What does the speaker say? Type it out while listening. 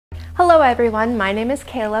Hello everyone, my name is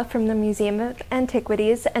Kayla from the Museum of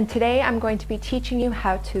Antiquities, and today I'm going to be teaching you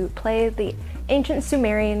how to play the ancient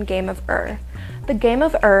Sumerian game of Ur. The game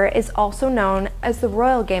of Ur is also known as the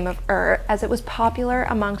royal game of Ur, as it was popular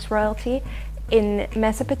amongst royalty in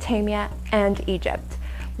Mesopotamia and Egypt,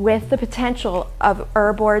 with the potential of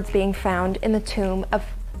Ur boards being found in the tomb of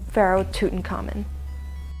Pharaoh Tutankhamun.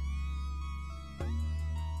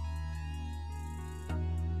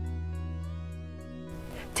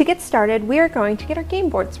 To get started, we are going to get our game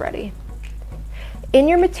boards ready. In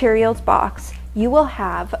your materials box, you will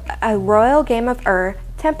have a Royal Game of Ur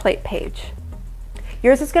template page.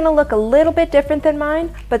 Yours is going to look a little bit different than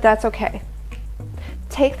mine, but that's okay.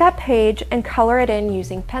 Take that page and color it in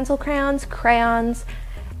using pencil crayons,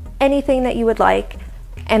 anything that you would like,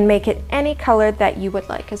 and make it any color that you would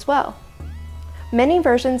like as well. Many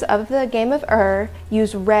versions of the Game of Ur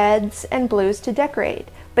use reds and blues to decorate,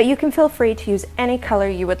 but you can feel free to use any color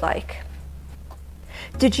you would like.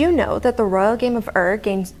 Did you know that the Royal Game of Ur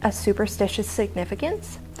gains a superstitious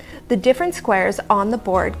significance? The different squares on the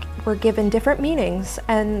board were given different meanings,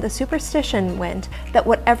 and the superstition went that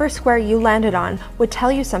whatever square you landed on would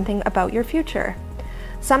tell you something about your future.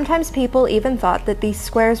 Sometimes people even thought that these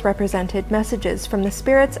squares represented messages from the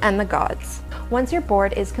spirits and the gods. Once your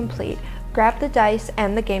board is complete, grab the dice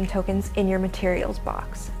and the game tokens in your materials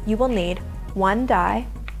box. You will need 1 die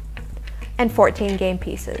and 14 game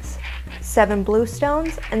pieces, 7 blue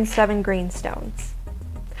stones and 7 green stones.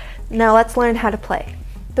 Now let's learn how to play.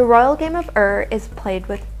 The Royal Game of Ur is played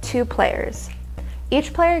with 2 players.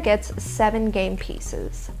 Each player gets 7 game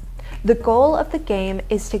pieces. The goal of the game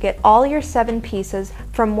is to get all your 7 pieces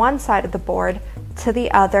from one side of the board to the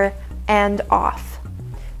other and off,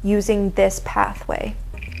 using this pathway.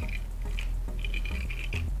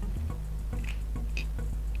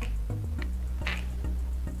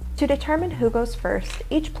 To determine who goes first,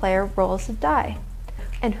 each player rolls a die,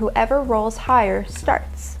 and whoever rolls higher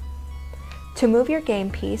starts. To move your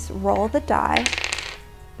game piece, roll the die.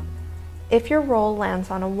 If your roll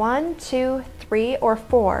lands on a 1, 2, 3, or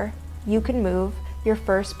 4, you can move your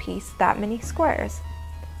first piece that many squares.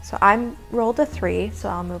 So I rolled a 3, so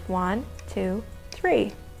I'll move 1, 2,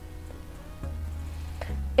 3.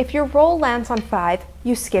 If your roll lands on 5,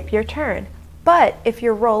 you skip your turn. But if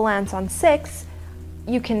your roll lands on 6,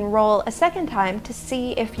 you can roll a second time to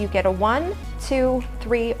see if you get a 1, 2,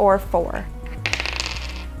 3, or 4.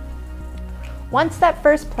 Once that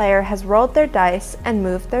first player has rolled their dice and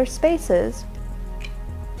moved their spaces,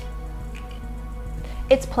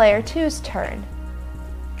 it's player 2's turn.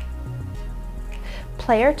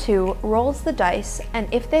 Player 2 rolls the dice,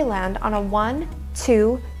 and if they land on a 1,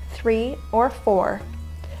 2, 3, or 4,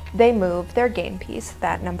 they move their game piece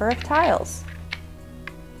that number of tiles.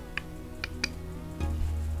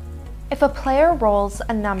 If a player rolls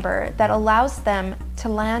a number that allows them to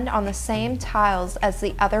land on the same tiles as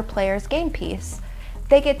the other player's game piece,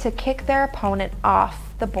 they get to kick their opponent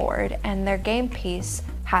off the board and their game piece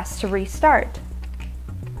has to restart.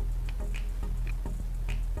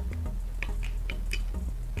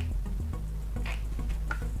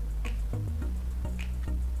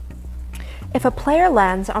 If a player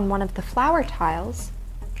lands on one of the flower tiles,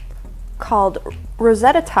 called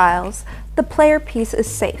Rosetta tiles, the player piece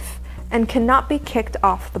is safe and cannot be kicked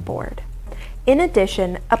off the board. In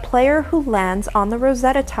addition, a player who lands on the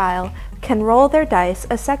Rosetta tile can roll their dice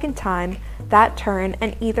a second time that turn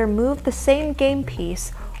and either move the same game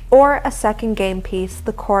piece or a second game piece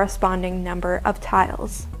the corresponding number of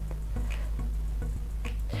tiles.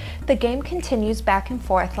 The game continues back and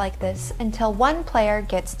forth like this until one player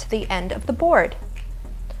gets to the end of the board.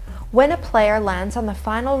 When a player lands on the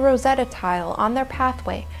final Rosetta tile on their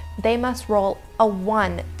pathway, they must roll a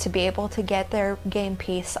 1 to be able to get their game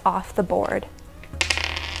piece off the board.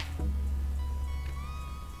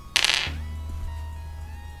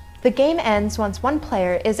 The game ends once one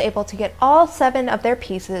player is able to get all 7 of their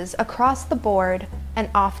pieces across the board and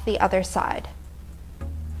off the other side.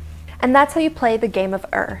 And that's how you play the Game of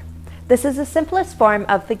Ur. This is the simplest form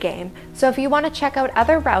of the game, so if you want to check out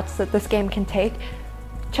other routes that this game can take,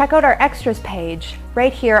 check out our extras page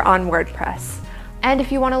right here on WordPress. And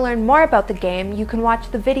if you want to learn more about the game, you can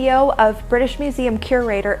watch the video of British Museum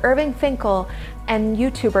curator Irving Finkel and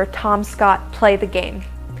YouTuber Tom Scott play the game.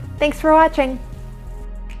 Thanks for watching!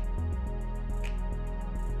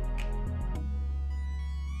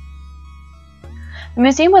 The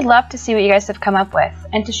museum would love to see what you guys have come up with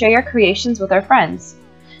and to share your creations with our friends.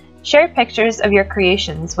 Share pictures of your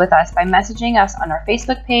creations with us by messaging us on our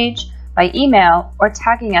Facebook page, by email, or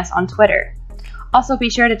tagging us on Twitter. Also, be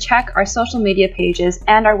sure to check our social media pages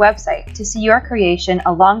and our website to see your creation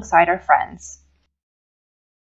alongside our friends.